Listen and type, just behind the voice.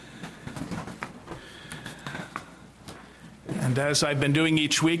And as I've been doing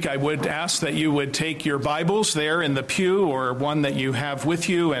each week, I would ask that you would take your Bibles there in the pew or one that you have with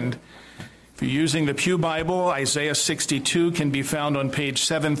you. And if you're using the Pew Bible, Isaiah 62 can be found on page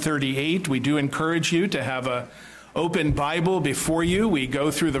 738. We do encourage you to have an open Bible before you. We go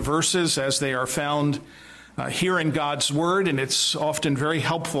through the verses as they are found here in God's Word, and it's often very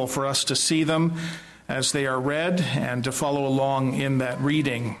helpful for us to see them as they are read and to follow along in that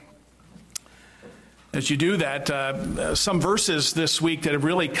reading. As you do that, some verses this week that have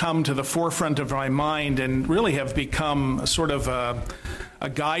really come to the forefront of my mind and really have become sort of a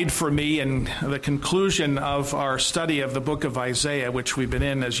guide for me in the conclusion of our study of the book of Isaiah, which we've been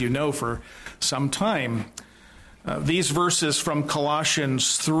in, as you know, for some time. These verses from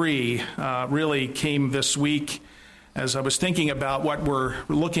Colossians 3 really came this week as I was thinking about what we're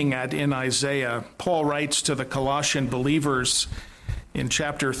looking at in Isaiah. Paul writes to the Colossian believers in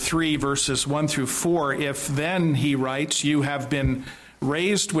chapter 3, verses 1 through 4, if then, he writes, you have been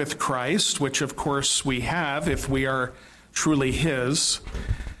raised with Christ, which of course we have if we are truly his,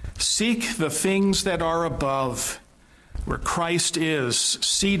 seek the things that are above, where Christ is,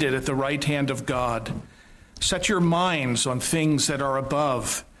 seated at the right hand of God. Set your minds on things that are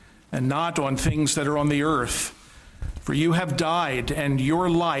above, and not on things that are on the earth. For you have died, and your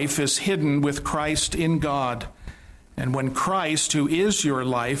life is hidden with Christ in God. And when Christ, who is your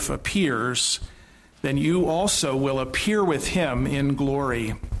life, appears, then you also will appear with him in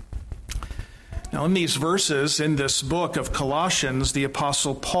glory. Now, in these verses, in this book of Colossians, the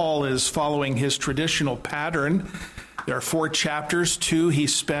Apostle Paul is following his traditional pattern. There are 4 chapters. 2 he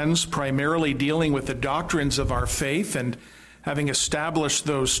spends primarily dealing with the doctrines of our faith, and having established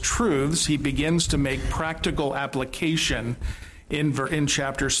those truths, he begins to make practical application in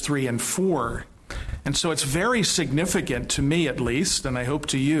chapters 3 and 4. And so it's very significant to me, at least, and I hope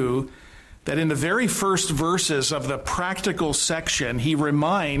to you, that in the very first verses of the practical section, he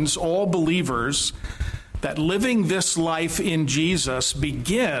reminds all believers that living this life in Jesus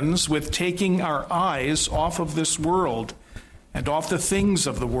begins with taking our eyes off of this world and off the things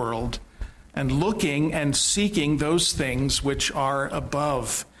of the world and looking and seeking those things which are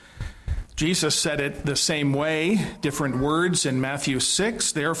above. Jesus said it the same way, different words in Matthew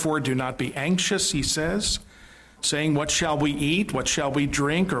 6. Therefore, do not be anxious, he says, saying, what shall we eat? What shall we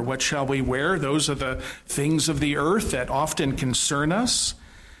drink? Or what shall we wear? Those are the things of the earth that often concern us.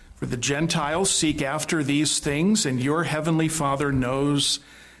 For the Gentiles seek after these things, and your heavenly Father knows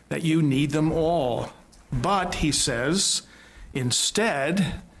that you need them all. But, he says,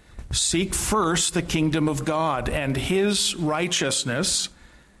 instead, seek first the kingdom of God and his righteousness,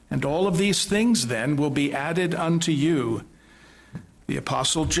 and all of these things then will be added unto you. The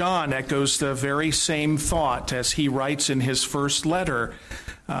Apostle John echoes the very same thought as he writes in his first letter,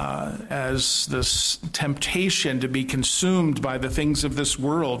 as this temptation to be consumed by the things of this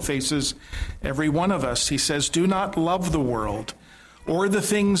world faces every one of us. He says, do not love the world or the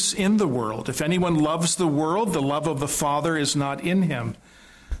things in the world. If anyone loves the world, the love of the Father is not in him.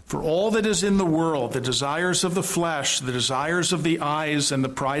 For all that is in the world, the desires of the flesh, the desires of the eyes, and the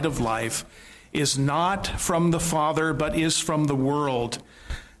pride of life, is not from the Father, but is from the world.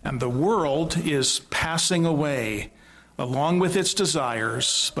 And the world is passing away, along with its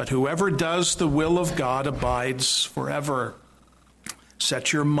desires, but whoever does the will of God abides forever.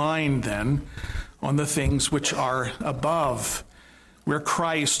 Set your mind, then, on the things which are above, where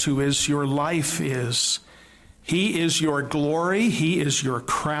Christ, who is your life, is. He is your glory, he is your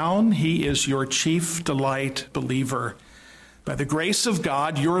crown, he is your chief delight, believer. By the grace of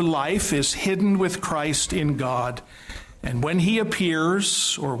God, your life is hidden with Christ in God. And when he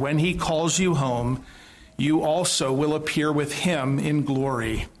appears, or when he calls you home, you also will appear with him in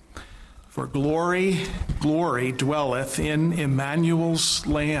glory. For glory dwelleth in Emmanuel's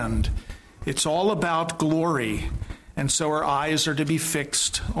land. It's all about glory, and so our eyes are to be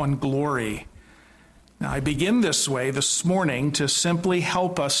fixed on glory. Now, I begin this way this morning to simply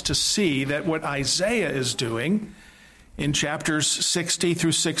help us to see that what Isaiah is doing in chapters 60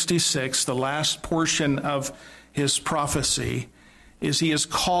 through 66, the last portion of his prophecy, is he is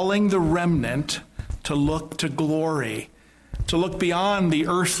calling the remnant to look to glory, to look beyond the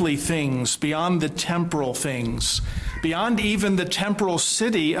earthly things, beyond the temporal things, beyond even the temporal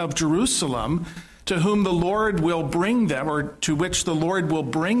city of Jerusalem, to whom the Lord will bring them, or to which the Lord will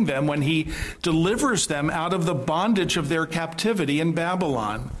bring them when he delivers them out of the bondage of their captivity in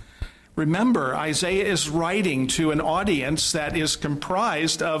Babylon. Remember, Isaiah is writing to an audience that is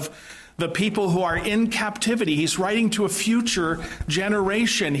comprised of the people who are in captivity. He's writing to a future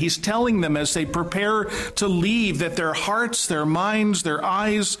generation. He's telling them as they prepare to leave that their hearts, their minds, their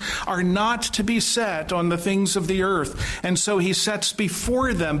eyes are not to be set on the things of the earth. And so he sets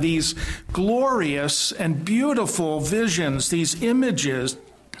before them these glorious and beautiful visions, these images,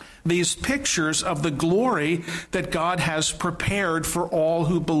 these pictures of the glory that God has prepared for all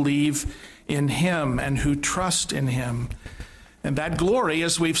who believe in him and who trust in him. And that glory,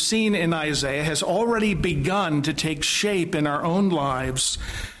 as we've seen in Isaiah, has already begun to take shape in our own lives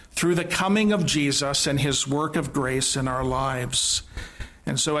through the coming of Jesus and his work of grace in our lives.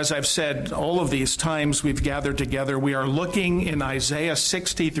 And so, as I've said, all of these times we've gathered together, we are looking in Isaiah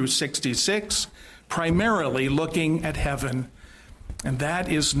 60 through 66, primarily looking at heaven. And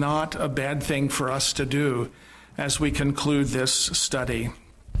that is not a bad thing for us to do as we conclude this study.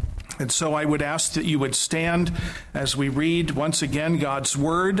 And so I would ask that you would stand as we read once again God's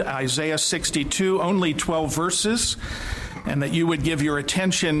word, Isaiah 62, only 12 verses, and that you would give your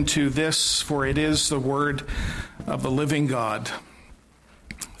attention to this, for it is the word of the living God.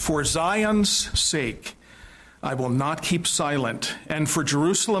 For Zion's sake, I will not keep silent, and for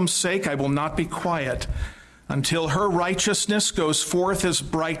Jerusalem's sake, I will not be quiet, until her righteousness goes forth as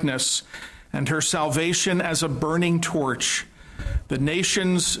brightness, and her salvation as a burning torch. The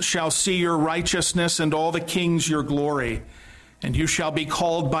nations shall see your righteousness, and all the kings your glory. And you shall be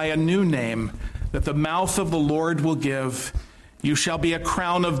called by a new name that the mouth of the Lord will give. You shall be a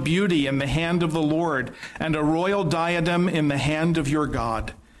crown of beauty in the hand of the Lord, and a royal diadem in the hand of your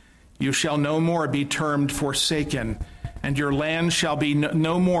God. You shall no more be termed forsaken, and your land shall be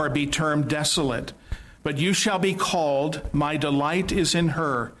no more be termed desolate. But you shall be called, my delight is in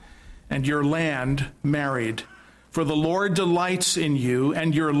her, and your land married. For the Lord delights in you,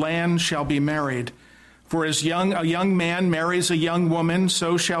 and your land shall be married. For as a young man marries a young woman,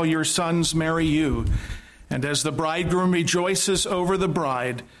 so shall your sons marry you. And as the bridegroom rejoices over the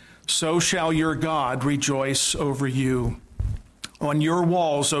bride, so shall your God rejoice over you. On your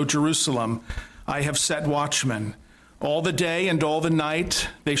walls, O Jerusalem, I have set watchmen. All the day and all the night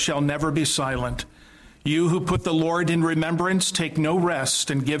they shall never be silent. You who put the Lord in remembrance, take no rest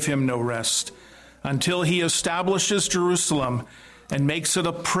and give him no rest, until he establishes Jerusalem and makes it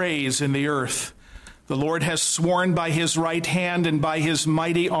a praise in the earth. The Lord has sworn by his right hand and by his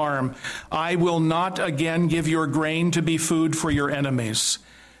mighty arm, I will not again give your grain to be food for your enemies,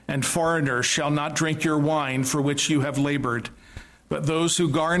 and foreigners shall not drink your wine for which you have labored. But those who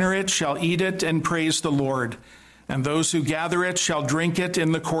garner it shall eat it and praise the Lord, and those who gather it shall drink it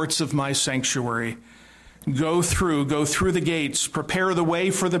in the courts of my sanctuary. Go through the gates, prepare the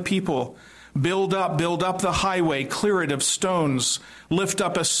way for the people. Build up the highway, clear it of stones. Lift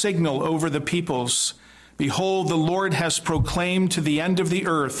up a signal over the peoples. Behold, the Lord has proclaimed to the end of the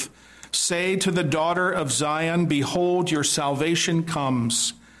earth. Say to the daughter of Zion, behold, your salvation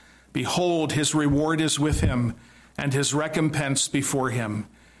comes. Behold, his reward is with him, and his recompense before him.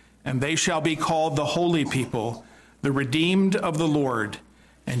 And they shall be called the holy people, the redeemed of the Lord.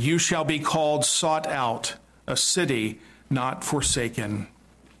 And you shall be called sought out, a city not forsaken.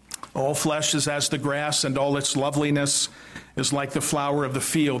 All flesh is as the grass, and all its loveliness is like the flower of the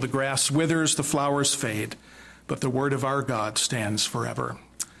field. The grass withers, the flowers fade, but the word of our God stands forever.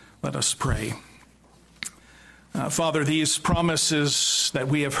 Let us pray. Father, these promises that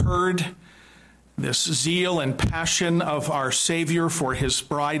we have heard, this zeal and passion of our Savior for his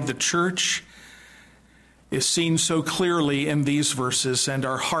bride, the church, is seen so clearly in these verses, and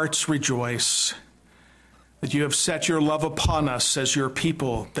our hearts rejoice that you have set your love upon us as your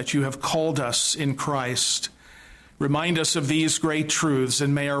people, that you have called us in Christ. Remind us of these great truths,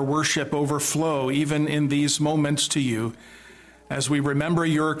 and may our worship overflow even in these moments to you as we remember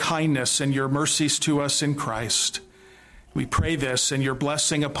your kindness and your mercies to us in Christ. We pray this and your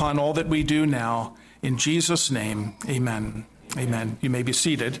blessing upon all that we do now. In Jesus' name, amen. Amen. You may be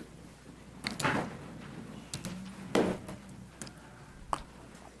seated.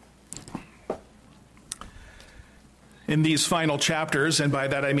 In these final chapters, and by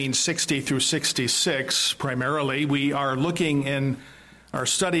that I mean 60 through 66 primarily, we are looking in our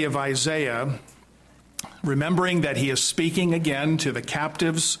study of Isaiah, remembering that he is speaking again to the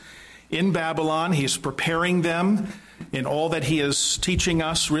captives in Babylon. He's preparing them in all that he is teaching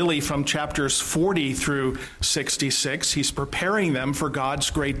us, really from chapters 40 through 66. He's preparing them for God's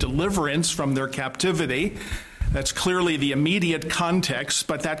great deliverance from their captivity. That's clearly the immediate context,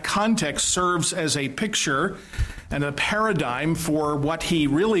 but that context serves as a picture and a paradigm for what he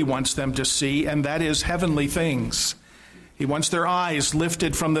really wants them to see, and that is heavenly things. He wants their eyes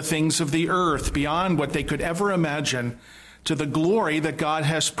lifted from the things of the earth beyond what they could ever imagine to the glory that God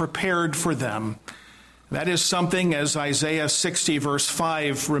has prepared for them. That is something, as Isaiah 60 verse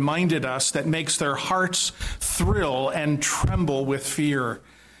 5 reminded us, that makes their hearts thrill and tremble with fear.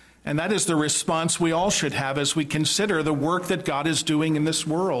 And that is the response we all should have as we consider the work that God is doing in this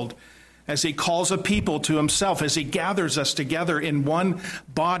world, as he calls a people to himself, as he gathers us together in one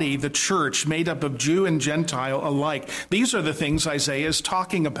body, the church, made up of Jew and Gentile alike. These are the things Isaiah is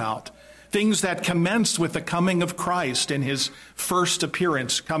talking about, things that commenced with the coming of Christ in his first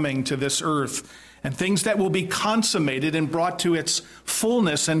appearance coming to this earth, and things that will be consummated and brought to its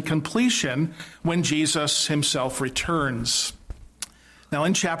fullness and completion when Jesus himself returns. Now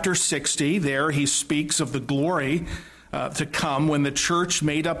in chapter 60, there he speaks of the glory to come when the church,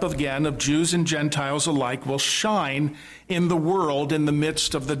 made up again of Jews and Gentiles alike, will shine in the world in the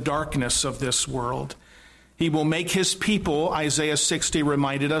midst of the darkness of this world. He will make his people, Isaiah 60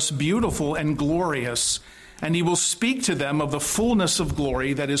 reminded us, beautiful and glorious, and he will speak to them of the fullness of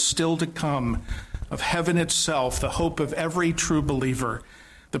glory that is still to come, of heaven itself, the hope of every true believer,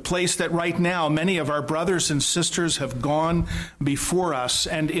 the place that right now many of our brothers and sisters have gone before us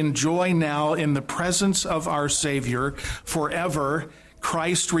and enjoy now in the presence of our Savior forever,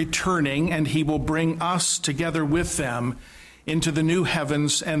 Christ returning, and he will bring us together with them into the new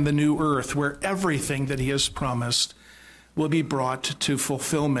heavens and the new earth, where everything that he has promised will be brought to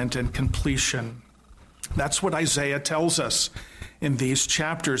fulfillment and completion. That's what Isaiah tells us in these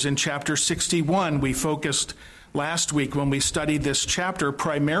chapters. In chapter 61, we focused last week when we studied this chapter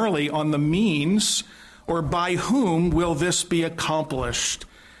primarily on the means, or by whom will this be accomplished.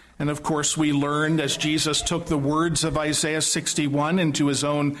 And of course, we learned as Jesus took the words of Isaiah 61 into his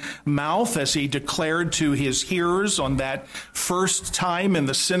own mouth, as he declared to his hearers on that first time in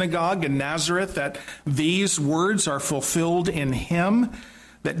the synagogue in Nazareth, that these words are fulfilled in him,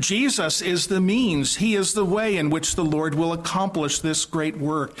 that Jesus is the means. He is the way in which the Lord will accomplish this great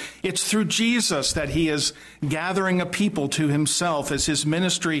work. It's through Jesus that he is gathering a people to himself as his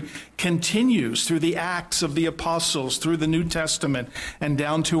ministry continues through the Acts of the Apostles, through the New Testament, and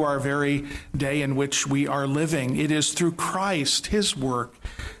down to our very day in which we are living. It is through Christ, his work,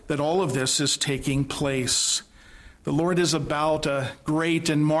 that all of this is taking place. The Lord is about a great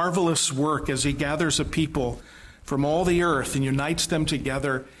and marvelous work as he gathers a people from all the earth and unites them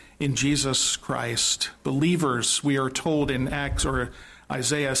together in Jesus Christ. Believers, we are told in Acts or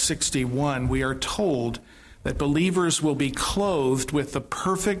Isaiah 61, we are told that believers will be clothed with the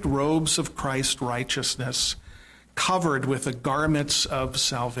perfect robes of Christ's righteousness, covered with the garments of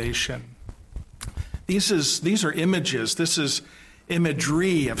salvation. These are images. This is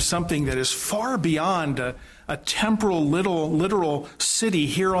imagery of something that is far beyond a temporal, literal city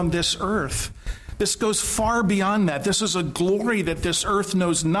here on this earth. This goes far beyond that. This is a glory that this earth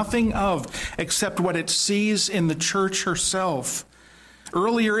knows nothing of except what it sees in the church herself.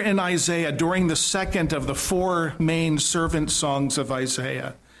 Earlier in Isaiah, during the second of the four main servant songs of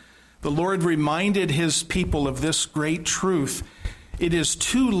Isaiah, the Lord reminded his people of this great truth. It is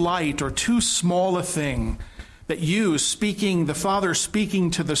too light or too small a thing that you, the Father speaking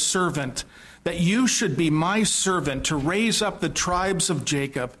to the servant, that you should be my servant to raise up the tribes of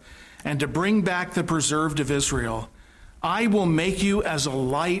Jacob and to bring back the preserved of Israel. I will make you as a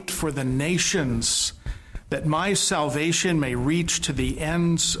light for the nations, that my salvation may reach to the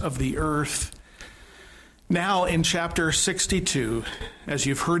ends of the earth. Now in chapter 62, as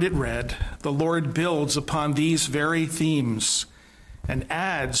you've heard it read, the Lord builds upon these very themes and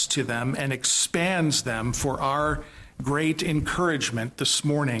adds to them and expands them for our great encouragement this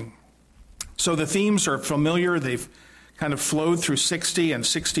morning. So the themes are familiar. They've kind of flowed through 60 and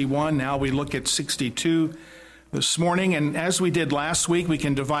 61. Now we look at 62 this morning. And as we did last week, we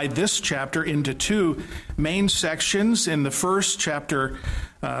can divide this chapter into two main sections. In the first chapter,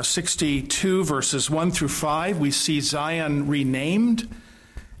 62, verses 1 through 5, we see Zion renamed.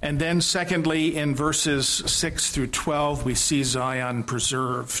 And then secondly, in verses 6 through 12, we see Zion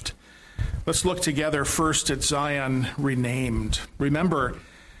preserved. Let's look together first at Zion renamed. Remember,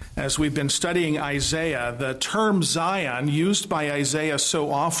 as we've been studying Isaiah, the term Zion, used by Isaiah so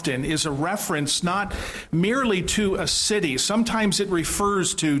often, is a reference not merely to a city. Sometimes it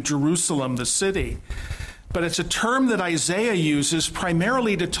refers to Jerusalem, the city. But it's a term that Isaiah uses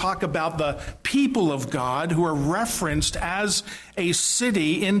primarily to talk about the people of God who are referenced as a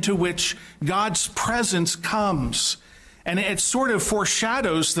city into which God's presence comes. And it sort of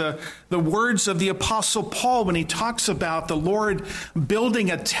foreshadows the words of the Apostle Paul when he talks about the Lord building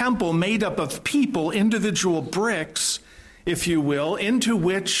a temple made up of people, individual bricks, if you will, into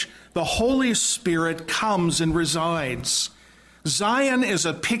which the Holy Spirit comes and resides. Zion is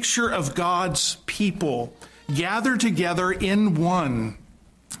a picture of God's people gather together in one.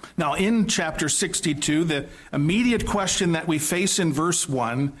 Now, in chapter 62, the immediate question that we face in verse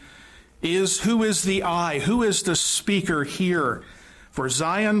 1 is, who is the I? Who is the speaker here? For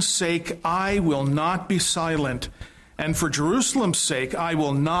Zion's sake, I will not be silent, and for Jerusalem's sake, I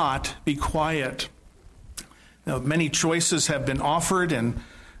will not be quiet. Now, many choices have been offered, and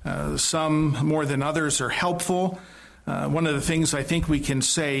some more than others are helpful. One of the things I think we can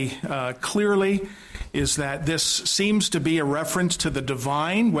say clearly is that this seems to be a reference to the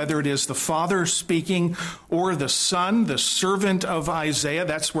divine, whether it is the Father speaking or the Son, the servant of Isaiah.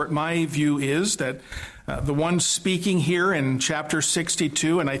 That's what my view is, that the one speaking here in chapter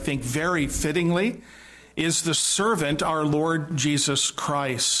 62, and I think very fittingly, is the servant, our Lord Jesus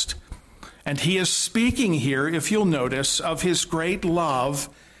Christ. And he is speaking here, if you'll notice, of his great love,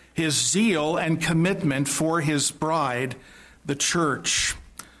 his zeal and commitment for his bride, the church.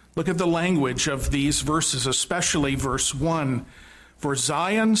 Look at the language of these verses, especially verse 1. For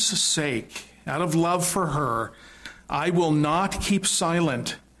Zion's sake, out of love for her, I will not keep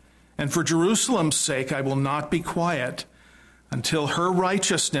silent, and for Jerusalem's sake I will not be quiet, until her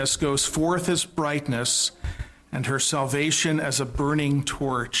righteousness goes forth as brightness, and her salvation as a burning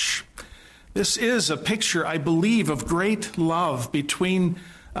torch. This is a picture, I believe, of great love between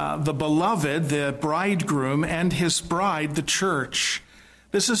the beloved, the bridegroom, and his bride, the church.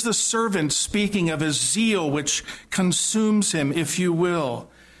 This is the servant speaking of his zeal which consumes him, if you will.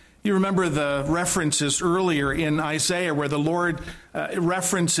 You remember the references earlier in Isaiah where the Lord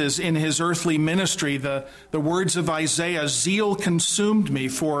references in his earthly ministry the words of Isaiah, zeal consumed me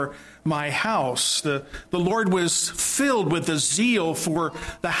for my house. The Lord was filled with the zeal for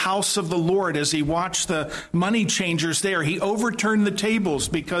the house of the Lord as he watched the money changers there. He overturned the tables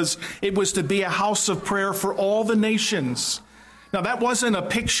because it was to be a house of prayer for all the nations. Now, that wasn't a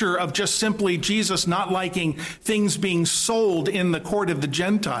picture of just simply Jesus not liking things being sold in the court of the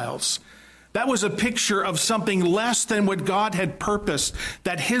Gentiles. That was a picture of something less than what God had purposed,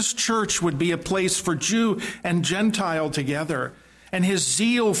 that his church would be a place for Jew and Gentile together. And his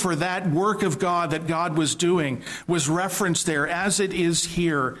zeal for that work of God that God was doing was referenced there as it is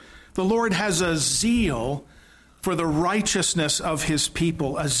here. The Lord has a zeal for the righteousness of his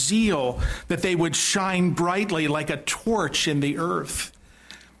people, a zeal that they would shine brightly like a torch in the earth.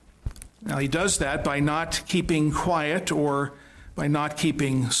 Now, he does that by not keeping quiet or by not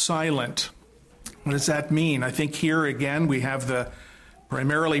keeping silent. What does that mean? I think here again we have the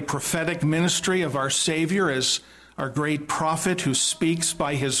primarily prophetic ministry of our Savior as our great prophet who speaks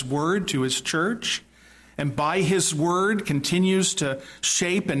by his word to his church, and by his word continues to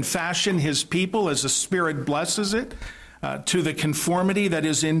shape and fashion his people as the Spirit blesses it to the conformity that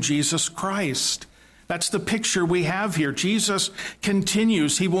is in Jesus Christ. That's the picture we have here. Jesus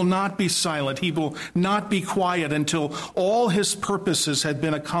continues. He will not be silent. He will not be quiet until all his purposes had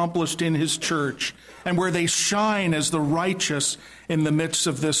been accomplished in his church and where they shine as the righteous in the midst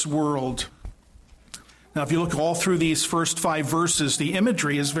of this world. Now, if you look all through these first 5 verses, the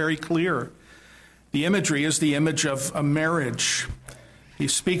imagery is very clear. The imagery is the image of a marriage. He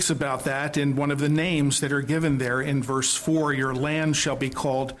speaks about that in one of the names that are given there in verse 4. Your land shall be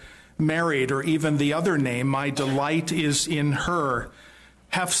called married, or even the other name, my delight is in her.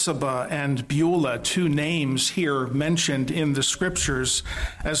 Hephzibah and Beulah, 2 names here mentioned in the scriptures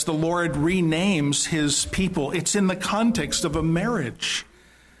as the Lord renames his people. It's in the context of a marriage.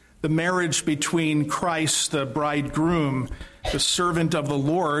 The marriage between Christ, the bridegroom, the servant of the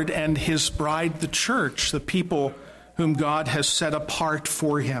Lord, and his bride, the church, the people whom God has set apart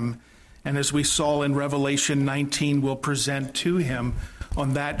for him. And as we saw in Revelation 19, will present to him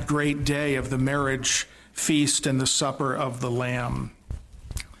on that great day of the marriage feast and the supper of the Lamb.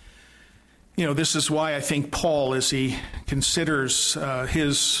 You know, this is why I think Paul, as he considers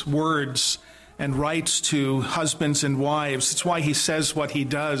his words and writes to husbands and wives, it's why he says what he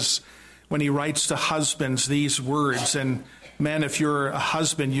does when he writes to husbands these words. And men, if you're a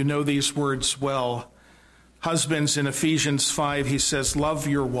husband, you know these words well. Husbands, in Ephesians 5, he says, love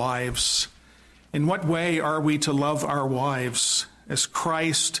your wives. In what way are we to love our wives? As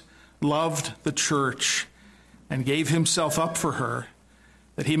Christ loved the church and gave himself up for her,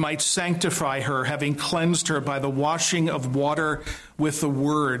 that he might sanctify her, having cleansed her by the washing of water with the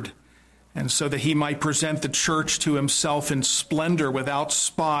word, and so that he might present the church to himself in splendor, without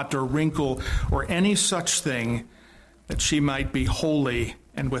spot or wrinkle or any such thing, that she might be holy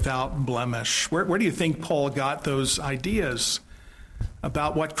and without blemish. Where do you think Paul got those ideas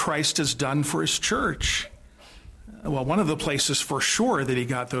about what Christ has done for his church? Well, one of the places for sure that he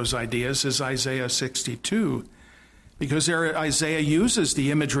got those ideas is Isaiah 62. because there Isaiah uses the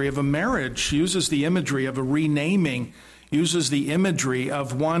imagery of a marriage, uses the imagery of a renaming, uses the imagery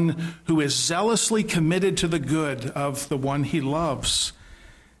of one who is zealously committed to the good of the one he loves.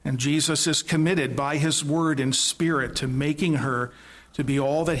 And Jesus is committed by his word and spirit to making her to be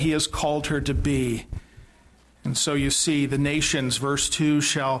all that he has called her to be. And so you see, the nations, verse 2,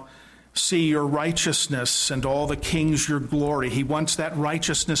 shall see your righteousness, and all the kings your glory. He wants that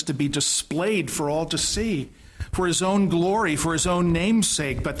righteousness to be displayed for all to see, for his own glory, for his own name's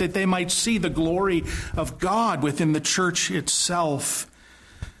sake, but that they might see the glory of God within the church itself.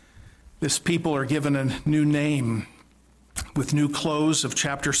 This people are given a new name with new clothes of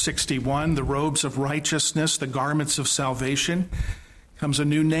chapter 61, the robes of righteousness, the garments of salvation. Comes a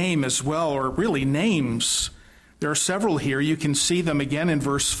new name as well, or really names. There are several here. You can see them again in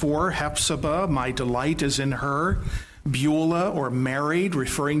verse 4. Hephzibah, my delight is in her. Beulah, or married,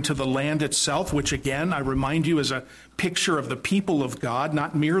 referring to the land itself, which again, I remind you, is a picture of the people of God,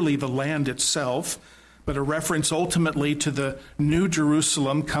 not merely the land itself, but a reference ultimately to the new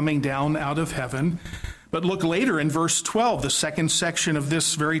Jerusalem coming down out of heaven. But look later in verse 12, the second section of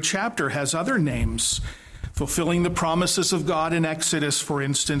this very chapter has other names, fulfilling the promises of God in Exodus, for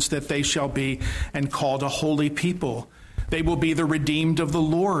instance, that they shall be and called a holy people. They will be the redeemed of the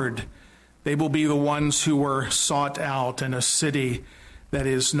Lord. They will be the ones who were sought out, in a city that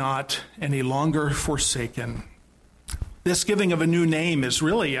is not any longer forsaken. This giving of a new name is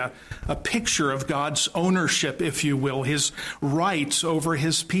really a picture of God's ownership, if you will, his rights over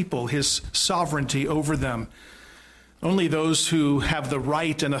his people, his sovereignty over them. Only those who have the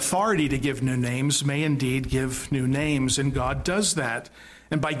right and authority to give new names may indeed give new names, and God does that.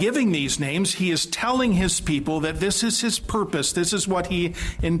 And by giving these names, he is telling his people that this is his purpose, this is what he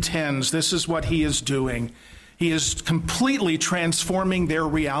intends, this is what he is doing. He is completely transforming their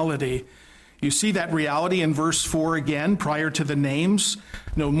reality. You see that reality in verse 4 again, prior to the names.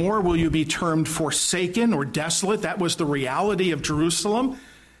 No more will you be termed forsaken or desolate. That was the reality of Jerusalem.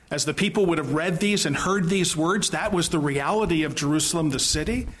 As the people would have read these and heard these words, that was the reality of Jerusalem, the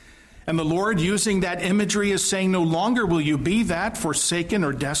city. And the Lord, using that imagery, is saying, no longer will you be that, forsaken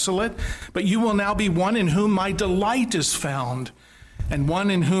or desolate, but you will now be one in whom my delight is found, and one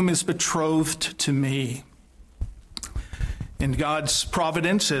in whom is betrothed to me. In God's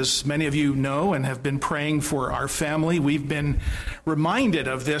providence, as many of you know and have been praying for our family, we've been reminded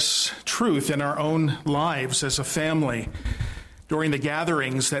of this truth in our own lives as a family. During the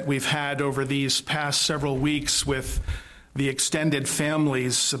gatherings that we've had over these past several weeks with the extended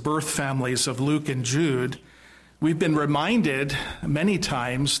families, the birth families of Luke and Jude, we've been reminded many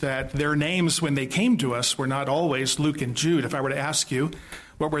times that their names when they came to us were not always Luke and Jude. If I were to ask you,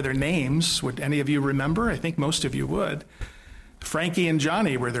 what were their names? Would any of you remember? I think most of you would. Frankie and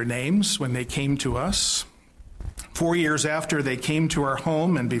Johnny were their names when they came to us. 4 years after they came to our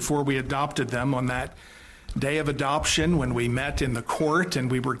home and before we adopted them, on that day of adoption when we met in the court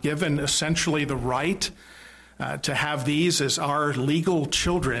and we were given essentially the right to have these as our legal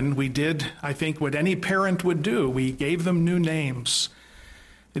children, we did, I think, what any parent would do. We gave them new names.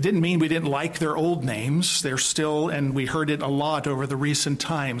 It didn't mean we didn't like their old names. They're still, and we heard it a lot over the recent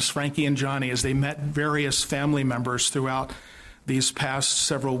times, Frankie and Johnny, as they met various family members throughout these past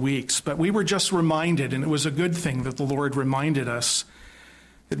several weeks. But we were just reminded, and it was a good thing that the Lord reminded us,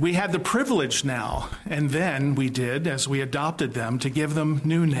 that we had the privilege now, and then we did, as we adopted them, to give them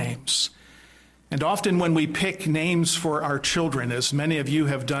new names. And often when we pick names for our children, as many of you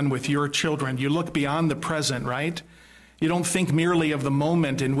have done with your children, you look beyond the present, right? You don't think merely of the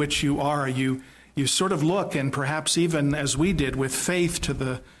moment in which you are. You sort of look, and perhaps even as we did, with faith to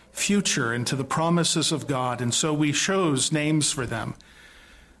the future and to the promises of God. And so we chose names for them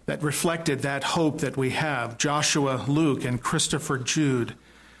that reflected that hope that we have. Joshua, Luke, and Christopher, Jude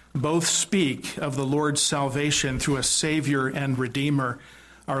both speak of the Lord's salvation through a Savior and Redeemer,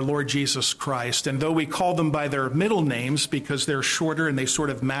 our Lord Jesus Christ. And though we call them by their middle names because they're shorter and they sort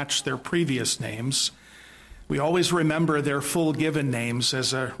of match their previous names, we always remember their full given names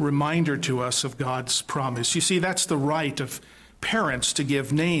as a reminder to us of God's promise. You see, that's the right of parents to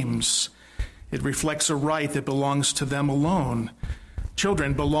give names. It reflects a right that belongs to them alone.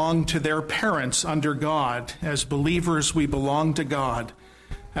 Children belong to their parents under God. As believers, we belong to God,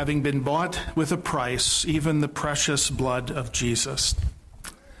 having been bought with a price, even the precious blood of Jesus.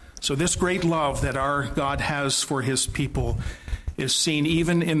 So this great love that our God has for his people is seen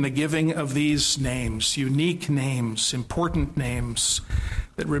even in the giving of these names, unique names, important names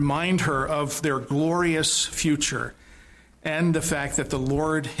that remind her of their glorious future and the fact that the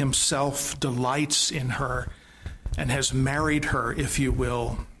Lord himself delights in her and has married her, if you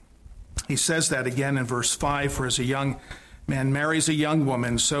will. He says that again in verse 5, for as a young man marries a young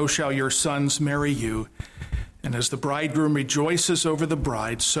woman, so shall your sons marry you. And as the bridegroom rejoices over the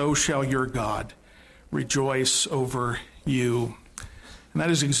bride, so shall your God rejoice over you. And that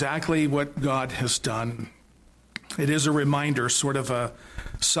is exactly what God has done. It is a reminder, sort of a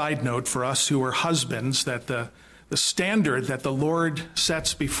side note for us who are husbands, that the standard that the Lord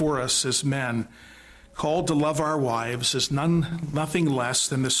sets before us as men, called to love our wives, is nothing less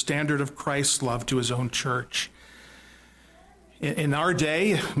than the standard of Christ's love to his own church. In our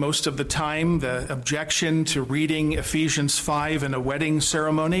day, most of the time, the objection to reading Ephesians 5 in a wedding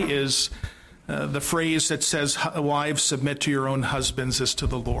ceremony is the phrase that says, wives, submit to your own husbands as to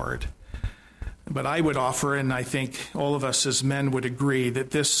the Lord. But I would offer, and I think all of us as men would agree,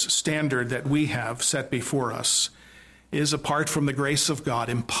 that this standard that we have set before us is, apart from the grace of God,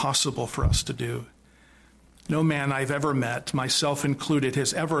 impossible for us to do. No man I've ever met, myself included,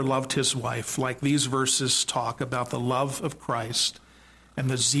 has ever loved his wife like these verses talk about the love of Christ and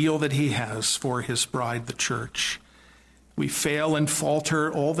the zeal that he has for his bride, the church. We fail and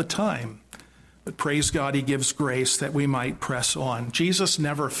falter all the time, but praise God, he gives grace that we might press on. Jesus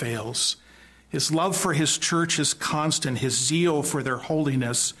never fails. His love for his church is constant. His zeal for their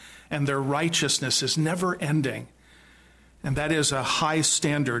holiness and their righteousness is never ending. And that is a high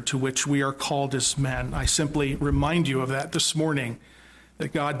standard to which we are called as men. I simply remind you of that this morning,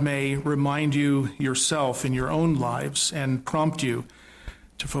 that God may remind you yourself in your own lives and prompt you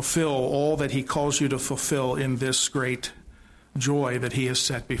to fulfill all that he calls you to fulfill in this great joy that he has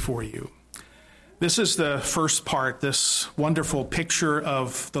set before you. This is the first part, this wonderful picture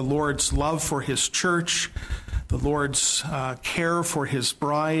of the Lord's love for his church, the Lord's care for his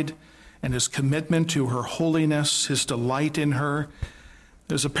bride, and his commitment to her holiness, his delight in her.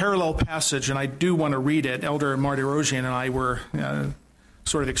 There's a parallel passage, and I do want to read it. Elder Marty Rogian and I were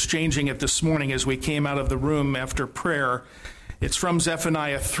sort of exchanging it this morning as we came out of the room after prayer. It's from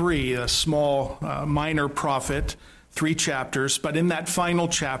Zephaniah 3, a small minor prophet, 3 chapters. But in that final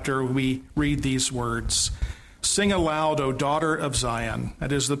chapter, we read these words. Sing aloud, O daughter of Zion,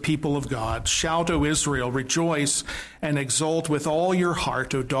 that is the people of God. Shout, O Israel, rejoice and exult with all your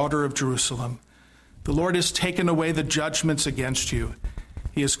heart, O daughter of Jerusalem. The Lord has taken away the judgments against you.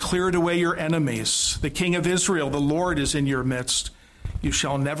 He has cleared away your enemies. The King of Israel, the Lord, is in your midst. You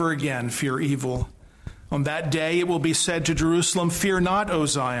shall never again fear evil. On that day it will be said to Jerusalem, fear not, O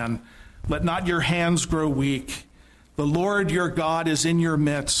Zion. Let not your hands grow weak. The Lord your God is in your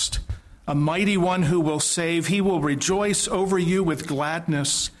midst, a mighty one who will save. He will rejoice over you with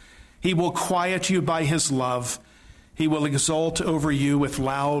gladness. He will quiet you by his love. He will exult over you with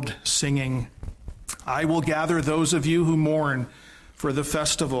loud singing. I will gather those of you who mourn for the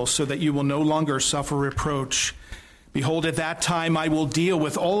festival so that you will no longer suffer reproach. Behold, at that time I will deal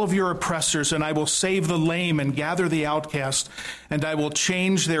with all of your oppressors, and I will save the lame and gather the outcast, and I will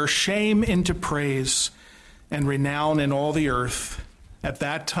change their shame into praise and renown in all the earth. At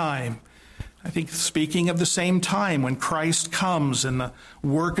that time, I think speaking of the same time when Christ comes and the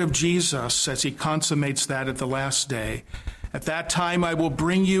work of Jesus as he consummates that at the last day, at that time I will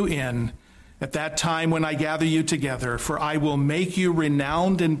bring you in, at that time when I gather you together, for I will make you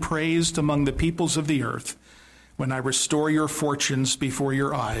renowned and praised among the peoples of the earth, when I restore your fortunes before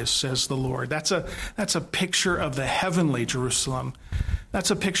your eyes, says the Lord. That's a picture of the heavenly Jerusalem.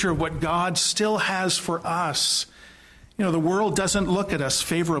 That's a picture of what God still has for us. You know, the world doesn't look at us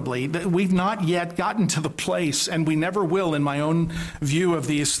favorably. We've not yet gotten to the place, and we never will in my own view of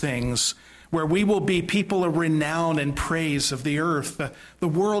these things, where we will be people of renown and praise of the earth. The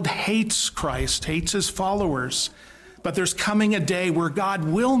world hates Christ, hates his followers. But there's coming a day where God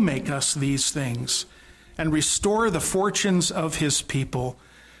will make us these things and restore the fortunes of his people,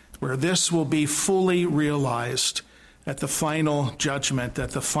 where this will be fully realized at the final judgment,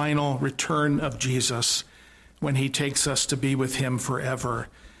 at the final return of Jesus, when he takes us to be with him forever,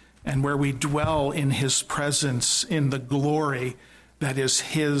 and where we dwell in his presence in the glory that is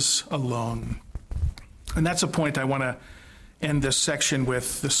his alone. And that's a point I want to end this section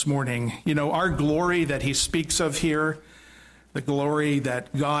with this morning. You know, our glory that he speaks of here, the glory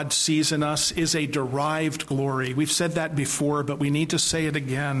that God sees in us, is a derived glory. We've said that before, but we need to say it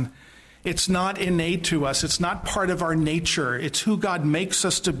again. It's not innate to us. It's not part of our nature. It's who God makes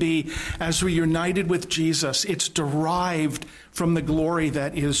us to be as we're united with Jesus. It's derived from the glory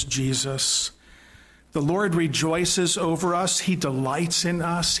that is Jesus. The Lord rejoices over us. He delights in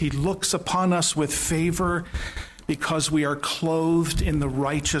us. He looks upon us with favor because we are clothed in the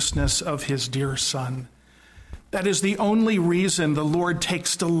righteousness of his dear Son. That is the only reason the Lord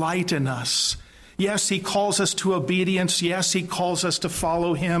takes delight in us. Yes, he calls us to obedience. Yes, he calls us to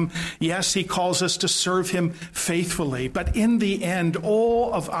follow him. Yes, he calls us to serve him faithfully. But in the end,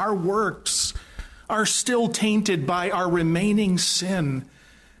 all of our works are still tainted by our remaining sin.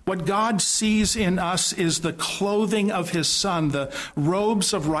 What God sees in us is the clothing of his Son, the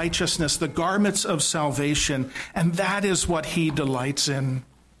robes of righteousness, the garments of salvation, and that is what he delights in.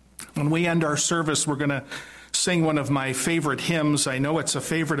 When we end our service, we're going to sing one of my favorite hymns. I know it's a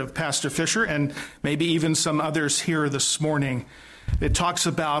favorite of Pastor Fisher and maybe even some others here this morning. It talks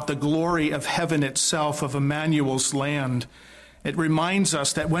about the glory of heaven itself, of Emmanuel's land. It reminds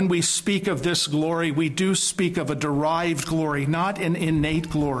us that when we speak of this glory, we do speak of a derived glory, not an innate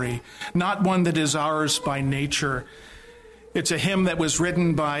glory, not one that is ours by nature. It's a hymn that was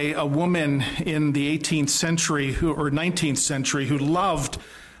written by a woman in the 18th century or 19th century who loved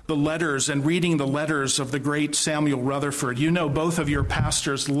the letters and reading the letters of the great Samuel Rutherford. You know, both of your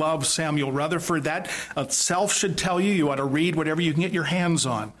pastors love Samuel Rutherford. That itself should tell you ought to read whatever you can get your hands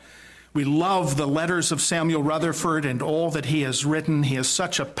on. We love the letters of Samuel Rutherford and all that he has written. He has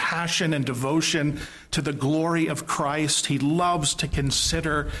such a passion and devotion to the glory of Christ. He loves to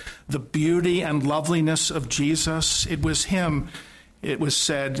consider the beauty and loveliness of Jesus. It was him, it was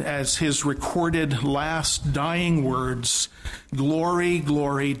said, as his recorded last dying words, "Glory,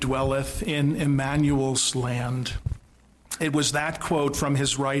 glory dwelleth in Emmanuel's land." It was that quote from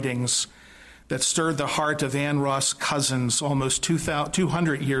his writings that stirred the heart of Anne Ross Cousins almost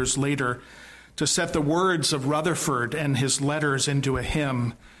 200 years later to set the words of Rutherford and his letters into a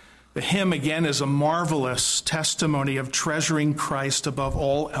hymn. The hymn, again, is a marvelous testimony of treasuring Christ above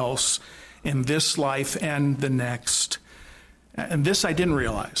all else in this life and the next. And this I didn't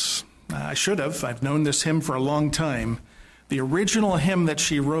realize. I should have. I've known this hymn for a long time. The original hymn that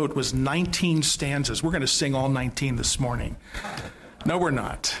she wrote was 19 stanzas. We're going to sing all 19 this morning. No, we're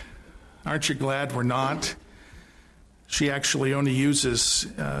not. Aren't you glad we're not? She actually only uses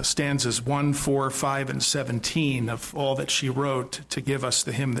stanzas 1, 4, 5, and 17 of all that she wrote to give us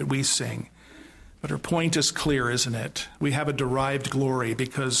the hymn that we sing. But her point is clear, isn't it? We have a derived glory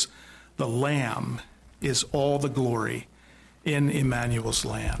because the Lamb is all the glory in Emmanuel's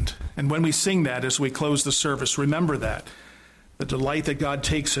land. And when we sing that as we close the service, remember that. The delight that God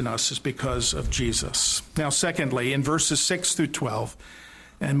takes in us is because of Jesus. Now, secondly, in verses 6 through 12,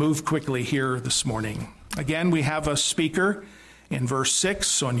 and move quickly here this morning. Again, we have a speaker in verse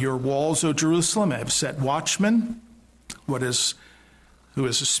 6. On your walls, O Jerusalem, I have set watchmen. Who is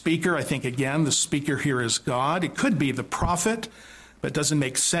a speaker? I think, again, the speaker here is God. It could be the prophet, but it doesn't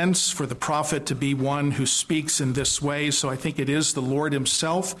make sense for the prophet to be one who speaks in this way. So I think it is the Lord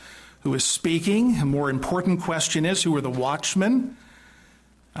himself who is speaking. A more important question is, who are the watchmen?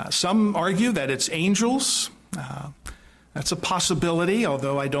 Some argue that it's angels. That's a possibility,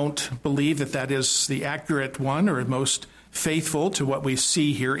 although I don't believe that that is the accurate one or most faithful to what we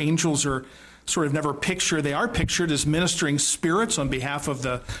see here. Angels are sort of never pictured. They are pictured as ministering spirits on behalf of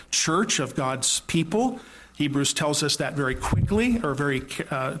the church, of God's people. Hebrews tells us that very quickly or very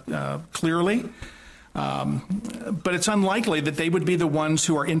clearly. But it's unlikely that they would be the ones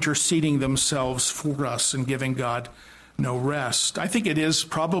who are interceding themselves for us and giving God no rest. I think it is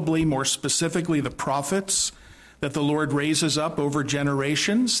probably more specifically the prophets that the Lord raises up over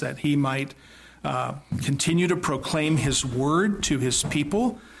generations, that he might continue to proclaim his word to his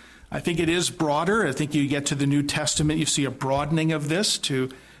people. I think it is broader. I think you get to the New Testament, you see a broadening of this to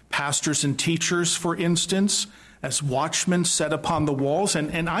pastors and teachers, for instance, as watchmen set upon the walls.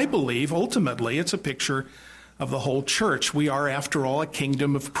 And I believe, ultimately, it's a picture of the whole church. We are, after all, a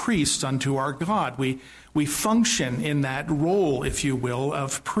kingdom of priests unto our God. We function in that role, if you will,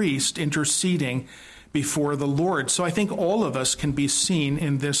 of priest interceding before the Lord. So I think all of us can be seen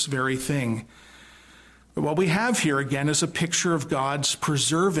in this very thing. But what we have here again is a picture of God's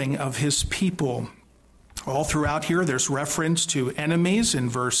preserving of his people. All throughout here there's reference to enemies. In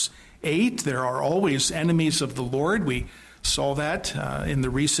verse 8, there are always enemies of the Lord. We saw that in the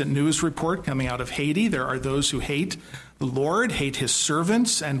recent news report coming out of Haiti. There are those who hate the Lord, hate his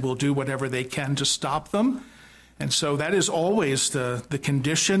servants, and will do whatever they can to stop them. And so that is always the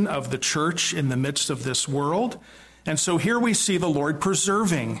condition of the church in the midst of this world. And so here we see the Lord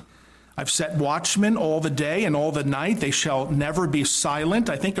preserving. I've set watchmen all the day and all the night. They shall never be silent.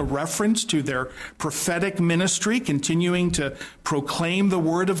 I think a reference to their prophetic ministry, continuing to proclaim the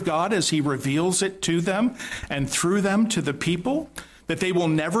word of God as he reveals it to them and through them to the people, that they will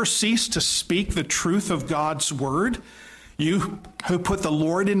never cease to speak the truth of God's word. You who put the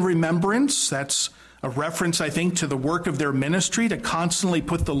Lord in remembrance, that's a reference, I think, to the work of their ministry, to constantly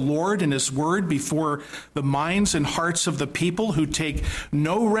put the Lord and his word before the minds and hearts of the people who take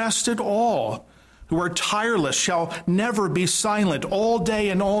no rest at all who are tireless shall never be silent all day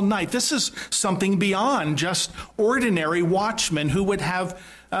and all night. This is something beyond just ordinary watchmen who would have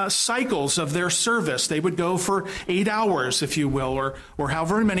cycles of their service. They would go for 8 hours, if you will, or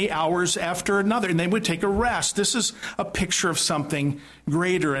however many hours after another, and they would take a rest. This is a picture of something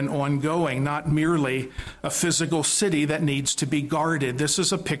greater and ongoing, not merely a physical city that needs to be guarded. This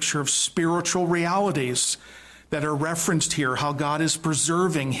is a picture of spiritual realities that are referenced here, how God is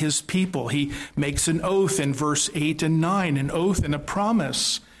preserving his people. He makes an oath in verse 8 and 9, an oath and a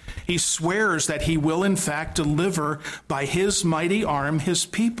promise. He swears that he will in fact deliver by his mighty arm his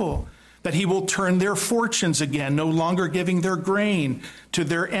people, that he will turn their fortunes again, no longer giving their grain to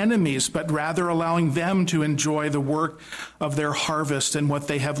their enemies, but rather allowing them to enjoy the work of their harvest and what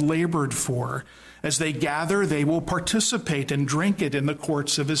they have labored for. As they gather, they will participate and drink it in the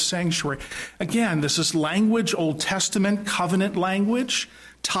courts of his sanctuary. Again, this is language, Old Testament covenant language,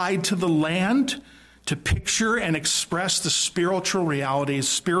 tied to the land, to picture and express the spiritual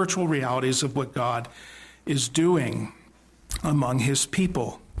realities of what God is doing among his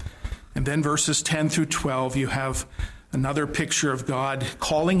people. And then verses 10 through 12, you have another picture of God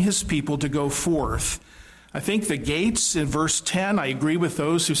calling his people to go forth. I think the gates in verse 10, I agree with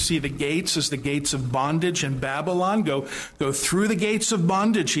those who see the gates as the gates of bondage in Babylon. Go through the gates of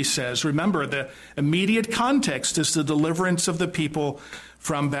bondage, he says. Remember, the immediate context is the deliverance of the people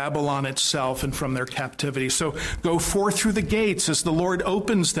from Babylon itself and from their captivity. So go forth through the gates as the Lord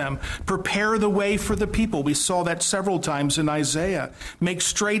opens them. Prepare the way for the people. We saw that several times in Isaiah. Make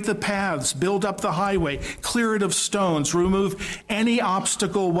straight the paths, build up the highway, clear it of stones, remove any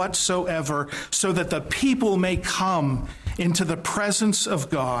obstacle whatsoever, so that the people may come into the presence of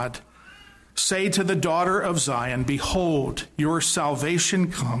God. Say to the daughter of Zion, behold, your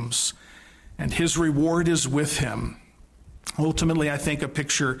salvation comes, and his reward is with him. Ultimately, I think a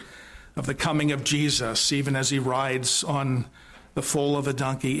picture of the coming of Jesus, even as he rides on the foal of a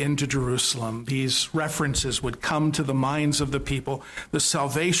donkey into Jerusalem. These references would come to the minds of the people. The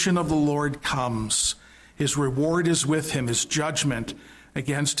salvation of the Lord comes. His reward is with him, his judgment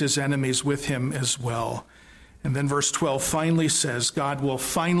against his enemies with him as well. And then verse 12 finally says, God will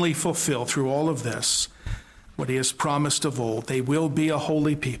finally fulfill through all of this what he has promised of old. They will be a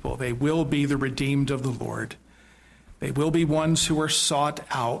holy people. They will be the redeemed of the Lord. They will be ones who are sought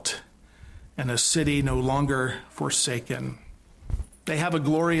out, and a city no longer forsaken. They have a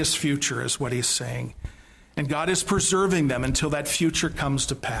glorious future, is what he's saying. And God is preserving them until that future comes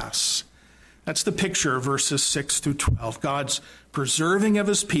to pass. That's the picture of verses 6 through 12. God's preserving of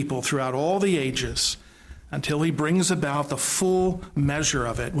his people throughout all the ages until he brings about the full measure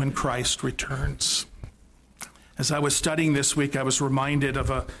of it when Christ returns. As I was studying this week, I was reminded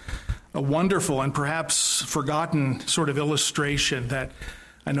of a wonderful and perhaps forgotten sort of illustration that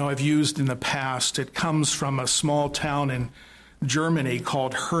I know I've used in the past. It comes from a small town in Germany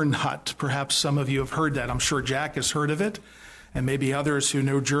called Herrnhut. Perhaps some of you have heard that. I'm sure Jack has heard of it, and maybe others who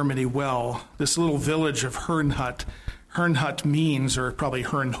know Germany well. This little village of Herrnhut means, or probably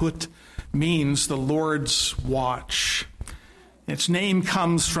Herrnhut, means the Lord's watch. Its name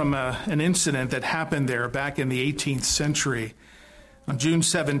comes from an incident that happened there back in the 18th century. On June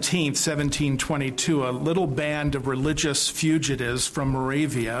 17th, 1722, a little band of religious fugitives from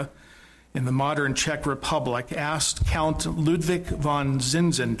Moravia in the modern Czech Republic asked Count Ludwig von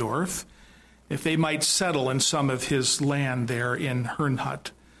Zinzendorf if they might settle in some of his land there in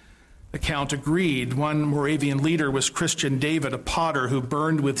Herrnhut. The Count agreed. One Moravian leader was Christian David, a potter who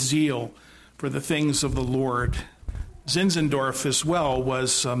burned with zeal for the things of the Lord. Zinzendorf as well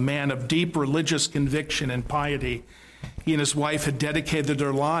was a man of deep religious conviction and piety. He and his wife had dedicated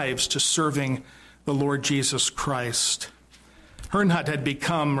their lives to serving the Lord Jesus Christ. Herrnhut had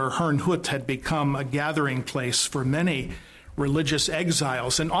become a gathering place for many religious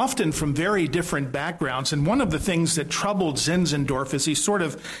exiles, and often from very different backgrounds. And one of the things that troubled Zinzendorf is he sort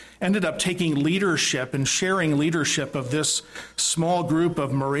of ended up taking leadership and sharing leadership of this small group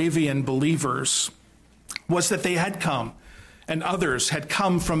of Moravian believers, was that they had come, and others had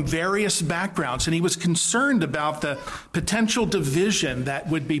come from various backgrounds, and he was concerned about the potential division that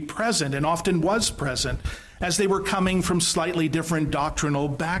would be present, and often was present, as they were coming from slightly different doctrinal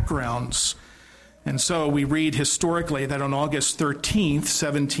backgrounds. And so we read historically that on August 13th,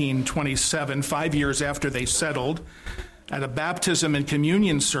 1727, 5 years after they settled, at a baptism and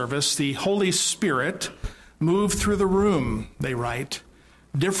communion service, the Holy Spirit moved through the room, they write.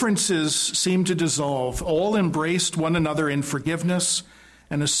 Differences seemed to dissolve. All embraced one another in forgiveness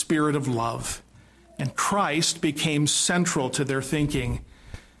and a spirit of love. And Christ became central to their thinking.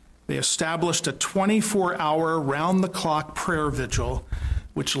 They established a 24-hour, round-the-clock prayer vigil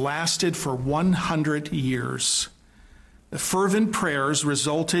which lasted for 100 years. The fervent prayers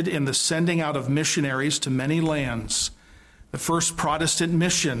resulted in the sending out of missionaries to many lands, the first Protestant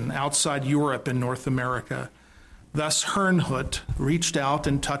mission outside Europe and North America. Thus Herrnhut reached out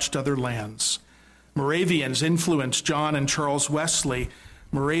and touched other lands. Moravians influenced John and Charles Wesley.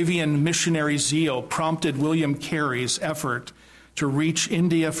 Moravian missionary zeal prompted William Carey's effort to reach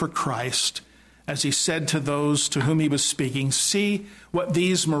India for Christ, as he said to those to whom he was speaking, "See what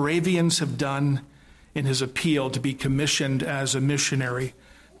these Moravians have done," in his appeal to be commissioned as a missionary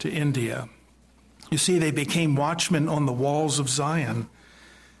to India. You see, they became watchmen on the walls of Zion.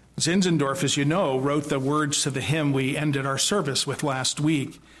 Zinzendorf, as you know, wrote the words to the hymn we ended our service with last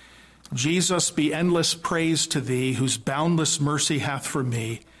week. "Jesus, be endless praise to thee, whose boundless mercy hath for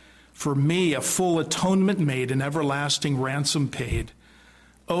me a full atonement made and everlasting ransom paid.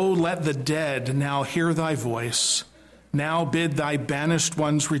 O let the dead now hear thy voice, now bid thy banished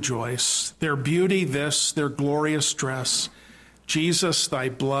ones rejoice. Their beauty this, their glorious dress, Jesus, thy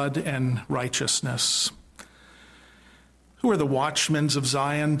blood and righteousness." Who are the watchmen of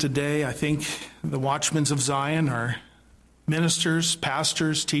Zion today? I think the watchmen of Zion are ministers,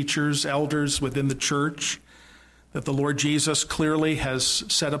 pastors, teachers, elders within the church that the Lord Jesus clearly has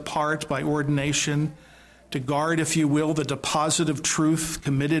set apart by ordination to guard, if you will, the deposit of truth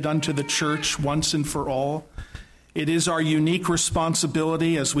committed unto the church once and for all. It is our unique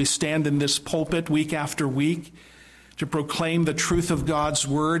responsibility as we stand in this pulpit week after week to proclaim the truth of God's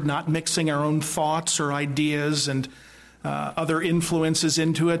word, not mixing our own thoughts or ideas and other influences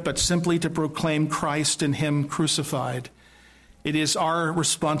into it, but simply to proclaim Christ and him crucified. It is our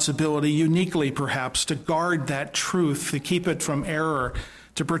responsibility, uniquely perhaps, to guard that truth, to keep it from error,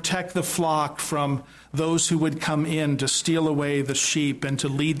 to protect the flock from those who would come in to steal away the sheep and to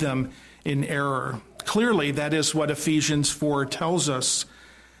lead them in error. Clearly, that is what Ephesians 4 tells us,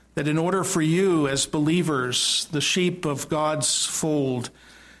 that in order for you as believers, the sheep of God's fold,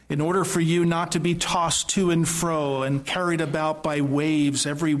 in order for you not to be tossed to and fro and carried about by waves,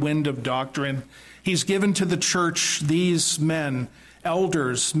 every wind of doctrine, he's given to the church these men,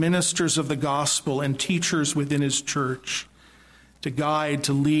 elders, ministers of the gospel, and teachers within his church, to guide,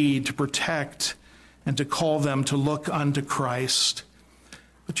 to lead, to protect, and to call them to look unto Christ.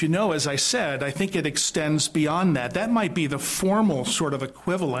 But you know, as I said, I think it extends beyond that. That might be the formal sort of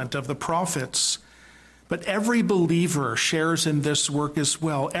equivalent of the prophets. But every believer shares in this work as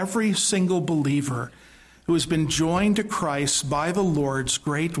well. Every single believer who has been joined to Christ by the Lord's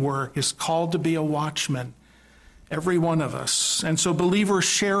great work is called to be a watchman. Every one of us. And so believers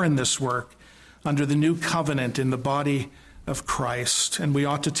share in this work under the new covenant in the body of Christ. And we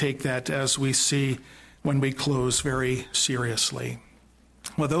ought to take that, as we see when we close, very seriously.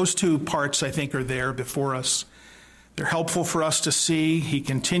 Well, those two parts, I think, are there before us. They're helpful for us to see. He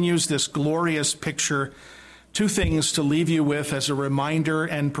continues this glorious picture. Two things to leave you with as a reminder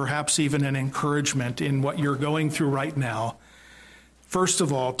and perhaps even an encouragement in what you're going through right now. First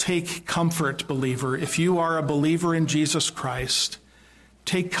of all, take comfort, believer. If you are a believer in Jesus Christ,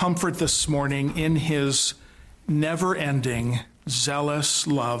 take comfort this morning in his never-ending, zealous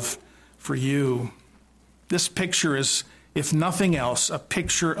love for you. This picture is, if nothing else, a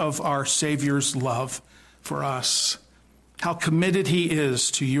picture of our Savior's love for us. How committed he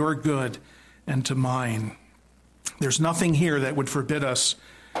is to your good and to mine. There's nothing here that would forbid us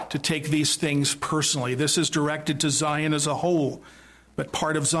to take these things personally. This is directed to Zion as a whole, but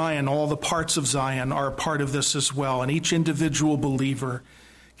part of Zion, all the parts of Zion are part of this as well. And each individual believer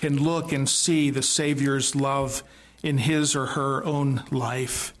can look and see the Savior's love in his or her own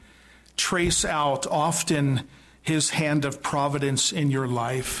life. Trace out often his hand of providence in your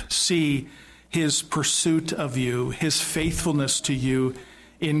life. See his pursuit of you, his faithfulness to you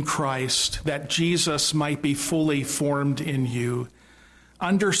in Christ, that Jesus might be fully formed in you.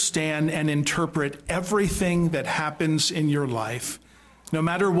 Understand and interpret everything that happens in your life, no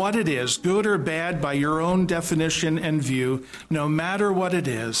matter what it is, good or bad by your own definition and view, no matter what it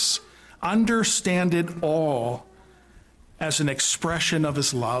is, understand it all as an expression of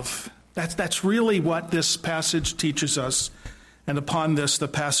his love. That's really what this passage teaches us. And upon this, the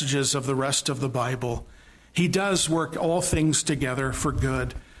passages of the rest of the Bible. He does work all things together for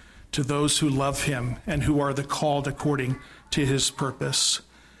good to those who love him and who are the called according to his purpose.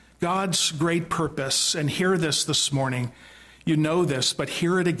 God's great purpose, and hear this morning, you know this, but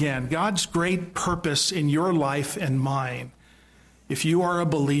hear it again. God's great purpose in your life and mine, if you are a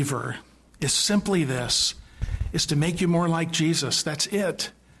believer, is simply this, is to make you more like Jesus. That's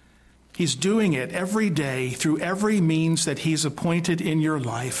it. He's doing it every day through every means that he's appointed in your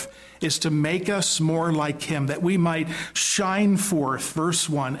life, is to make us more like him, that we might shine forth, verse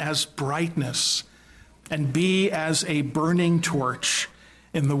 1, as brightness and be as a burning torch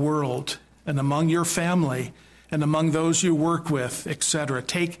in the world and among your family and among those you work with, etc.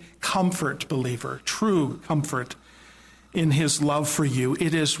 Take comfort, believer, true comfort in his love for you.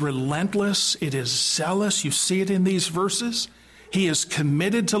 It is relentless. It is zealous. You see it in these verses. He is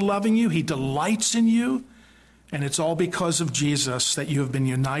committed to loving you. He delights in you. And it's all because of Jesus that you have been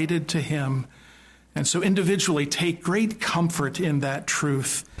united to him. And so individually, take great comfort in that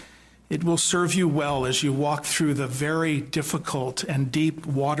truth. It will serve you well as you walk through the very difficult and deep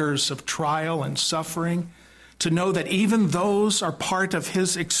waters of trial and suffering, to know that even those are part of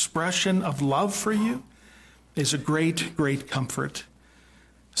his expression of love for you is a great, great comfort.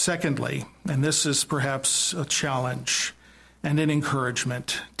 Secondly, and this is perhaps a challenge and an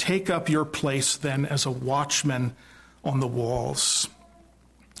encouragement, take up your place then as a watchman on the walls.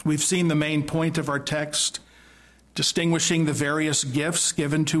 We've seen the main point of our text, distinguishing the various gifts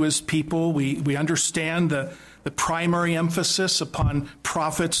given to his people. We understand the primary emphasis upon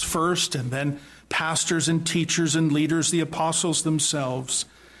prophets first, and then pastors and teachers and leaders, the apostles themselves.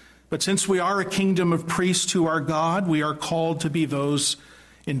 But since we are a kingdom of priests to our God, we are called to be those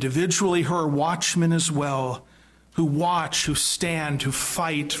individually who are watchmen as well, who watch, who stand, who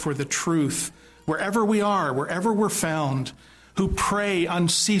fight for the truth, wherever we are, wherever we're found, who pray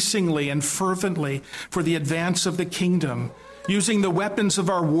unceasingly and fervently for the advance of the kingdom, using the weapons of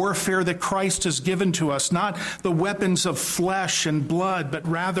our warfare that Christ has given to us, not the weapons of flesh and blood, but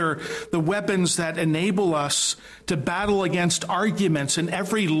rather the weapons that enable us to battle against arguments and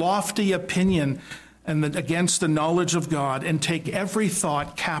every lofty opinion and against the knowledge of God, and take every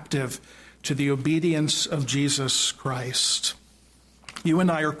thought captive to the obedience of Jesus Christ. You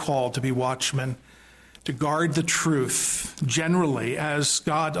and I are called to be watchmen, to guard the truth generally as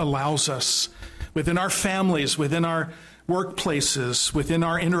God allows us, within our families, within our workplaces, within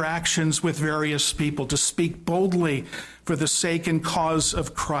our interactions with various people, to speak boldly for the sake and cause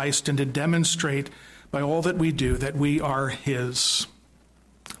of Christ, and to demonstrate by all that we do that we are his.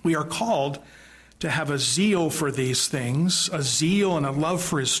 We are called to have a zeal for these things, a zeal and a love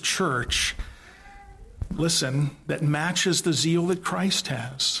for his church, listen, that matches the zeal that Christ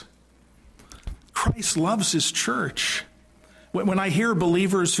has. Christ loves his church. When I hear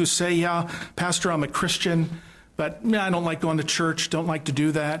believers who say, yeah, Pastor, I'm a Christian, but I don't like going to church, don't like to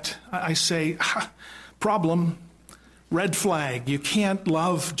do that, I say, problem, red flag. You can't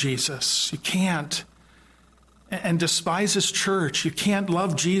love Jesus. You can't. And despise his church. You can't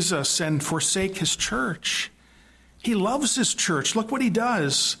love Jesus and forsake his church. He loves his church. Look what he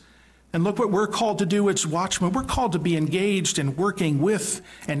does. And look what we're called to do as watchmen. We're called to be engaged in working with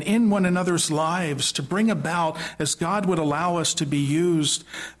and in one another's lives, to bring about, as God would allow us to be used,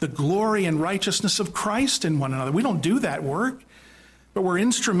 the glory and righteousness of Christ in one another. We don't do that work, but we're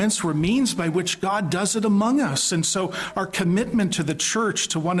instruments, we're means by which God does it among us. And so our commitment to the church,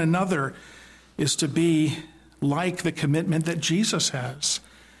 to one another, is to be like the commitment that Jesus has.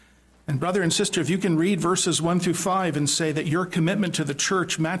 And brother and sister, if you can read verses 1 through 5 and say that your commitment to the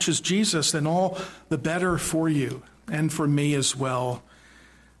church matches Jesus, then all the better for you and for me as well.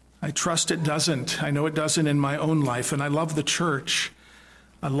 I trust it doesn't. I know it doesn't in my own life, and I love the church.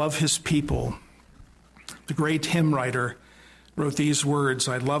 I love his people. The great hymn writer wrote these words,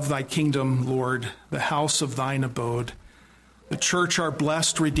 I love thy kingdom, Lord, the house of thine abode. The church, our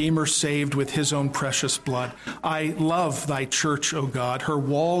blessed Redeemer, saved with his own precious blood. I love thy church, O God. Her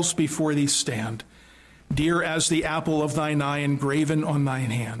walls before thee stand, dear as the apple of thine eye engraven on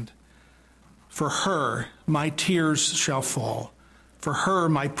thine hand. For her my tears shall fall. For her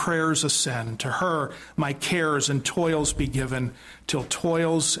my prayers ascend. To her my cares and toils be given, till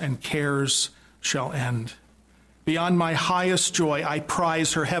toils and cares shall end. Beyond my highest joy, I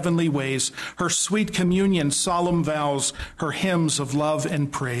prize her heavenly ways, her sweet communion, solemn vows, her hymns of love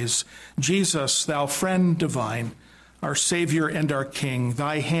and praise. Jesus, thou friend divine, our Savior and our King,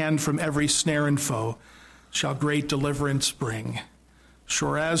 thy hand from every snare and foe shall great deliverance bring.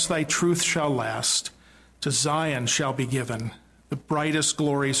 Sure as thy truth shall last, to Zion shall be given the brightest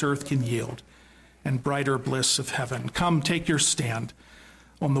glories earth can yield, and brighter bliss of heaven. Come, take your stand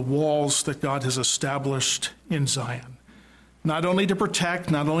on the walls that God has established in Zion, not only to protect,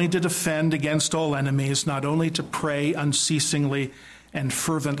 not only to defend against all enemies, not only to pray unceasingly and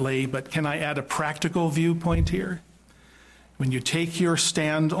fervently, but can I add a practical viewpoint here? When you take your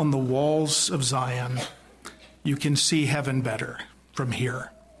stand on the walls of Zion, you can see heaven better from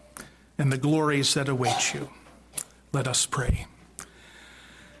here and the glories that await you. Let us pray.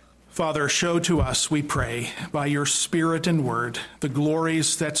 Father, show to us, we pray, by your Spirit and word, the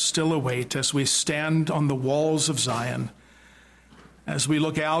glories that still await as we stand on the walls of Zion, as we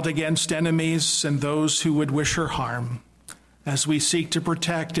look out against enemies and those who would wish her harm, as we seek to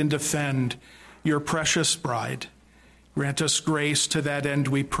protect and defend your precious bride. Grant us grace to that end,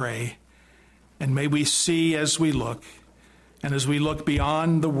 we pray. And may we see as we look, and as we look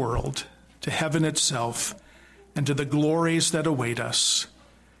beyond the world to heaven itself and to the glories that await us,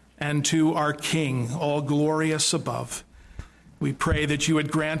 and to our King, all glorious above. We pray that you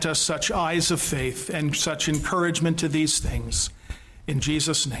would grant us such eyes of faith and such encouragement to these things. In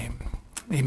Jesus' name.